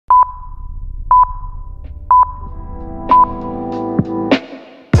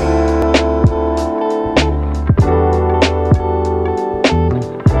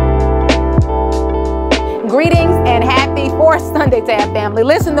Hey, Tab family.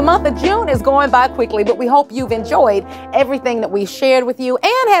 Listen, the month of June is going by quickly, but we hope you've enjoyed everything that we shared with you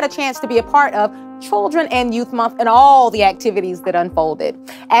and had a chance to be a part of Children and Youth Month and all the activities that unfolded.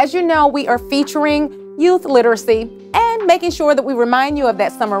 As you know, we are featuring youth literacy and making sure that we remind you of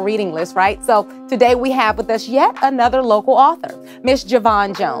that summer reading list, right? So today we have with us yet another local author, Miss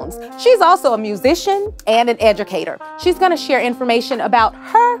Javonne Jones. She's also a musician and an educator. She's going to share information about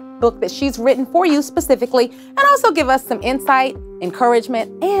her book that she's written for you specifically, and also give us some insight,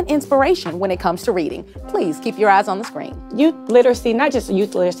 encouragement, and inspiration when it comes to reading. Please keep your eyes on the screen. Youth literacy, not just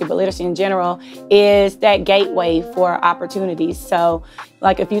youth literacy, but literacy in general, is that gateway for opportunities. So,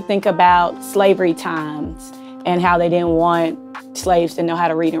 like if you think about slavery times and how they didn't want slaves to know how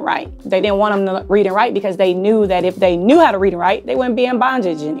to read and write. They didn't want them to read and write because they knew that if they knew how to read and write, they wouldn't be in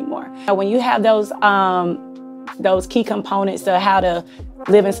bondage anymore. When you have those key components to how to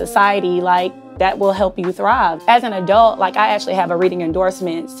live in society, like that will help you thrive. As an adult, like I actually have a reading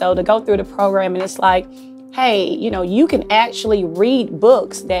endorsement. So to go through the program and it's like, hey, you know, you can actually read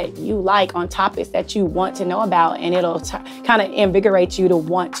books that you like on topics that you want to know about, and it'll kind of invigorate you to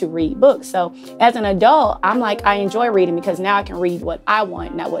want to read books. So as an adult, I'm like, I enjoy reading because now I can read what I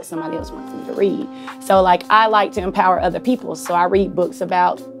want, not what somebody else wants me to read. So like, I like to empower other people. So I read books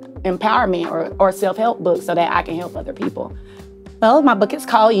about empowerment or self-help books so that I can help other people. Well, my book is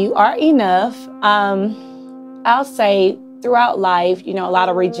called You Are Enough. I'll say throughout life, you know, a lot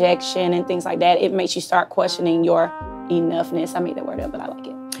of rejection and things like that, it makes you start questioning your enoughness. I made that word up, but I like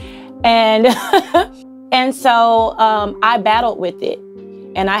it. And, and so I battled with it,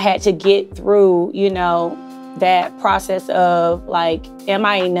 and I had to get through, you know, that process of like, am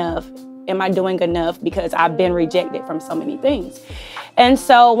I enough? Am I doing enough? Because I've been rejected from so many things. And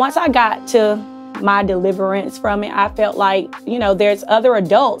so once I got to my deliverance from it, I felt like, you know, there's other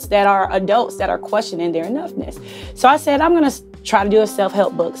adults that are questioning their enoughness. So I said, I'm going to try to do a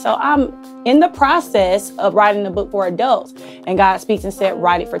self-help book. So I'm in the process of writing a book for adults, and God speaks and said,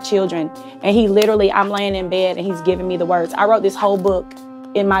 write it for children. And he literally, I'm laying in bed and he's giving me the words. I wrote this whole book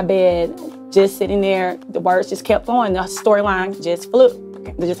in my bed, just sitting there. The words just kept flowing. The storyline just flew.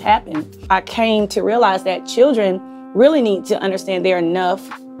 It just happened. I came to realize that children really need to understand they're enough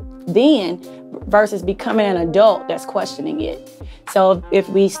then versus becoming an adult that's questioning it. So if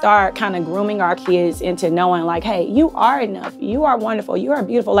we start kind of grooming our kids into knowing like, hey, you are enough, you are wonderful, you are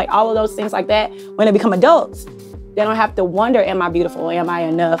beautiful, like all of those things like that, when they become adults, they don't have to wonder, am I beautiful, am I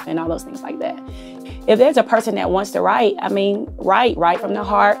enough, and all those things like that. If there's a person that wants to write, I mean, write from the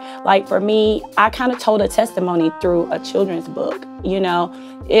heart. Like for me, I kind of told a testimony through a children's book. You know,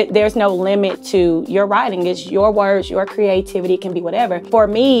 there's no limit to your writing. It's your words, your creativity, can be whatever. For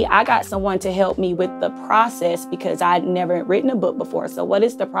me, I got someone to help me with the process because I'd never written a book before. So what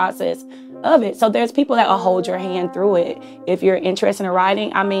is the process of it? So there's people that will hold your hand through it. If you're interested in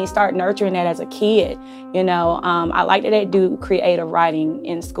writing, I mean, start nurturing that as a kid. You know, I like that they do creative writing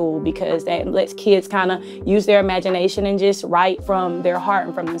in school because that lets kids kind of use their imagination and just write from their heart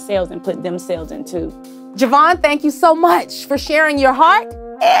and from themselves and put themselves into. Javonne, thank you so much for sharing your heart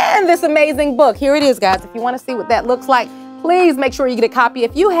and this amazing book. Here it is, guys. If you want to see what that looks like, please make sure you get a copy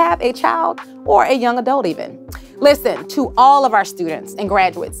if you have a child or a young adult even. Listen, to all of our students and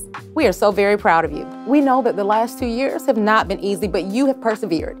graduates, we are so very proud of you. We know that the last 2 years have not been easy, but you have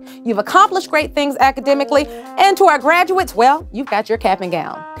persevered. You've accomplished great things academically, and to our graduates, well, you've got your cap and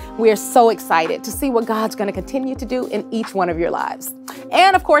gown. We are so excited to see what God's going to continue to do in each one of your lives.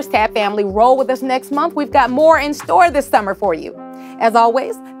 And of course, Tab family, roll with us next month. We've got more in store this summer for you. As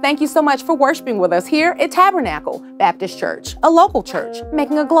always, thank you so much for worshiping with us here at Tabernacle Baptist Church, a local church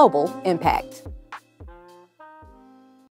making a global impact.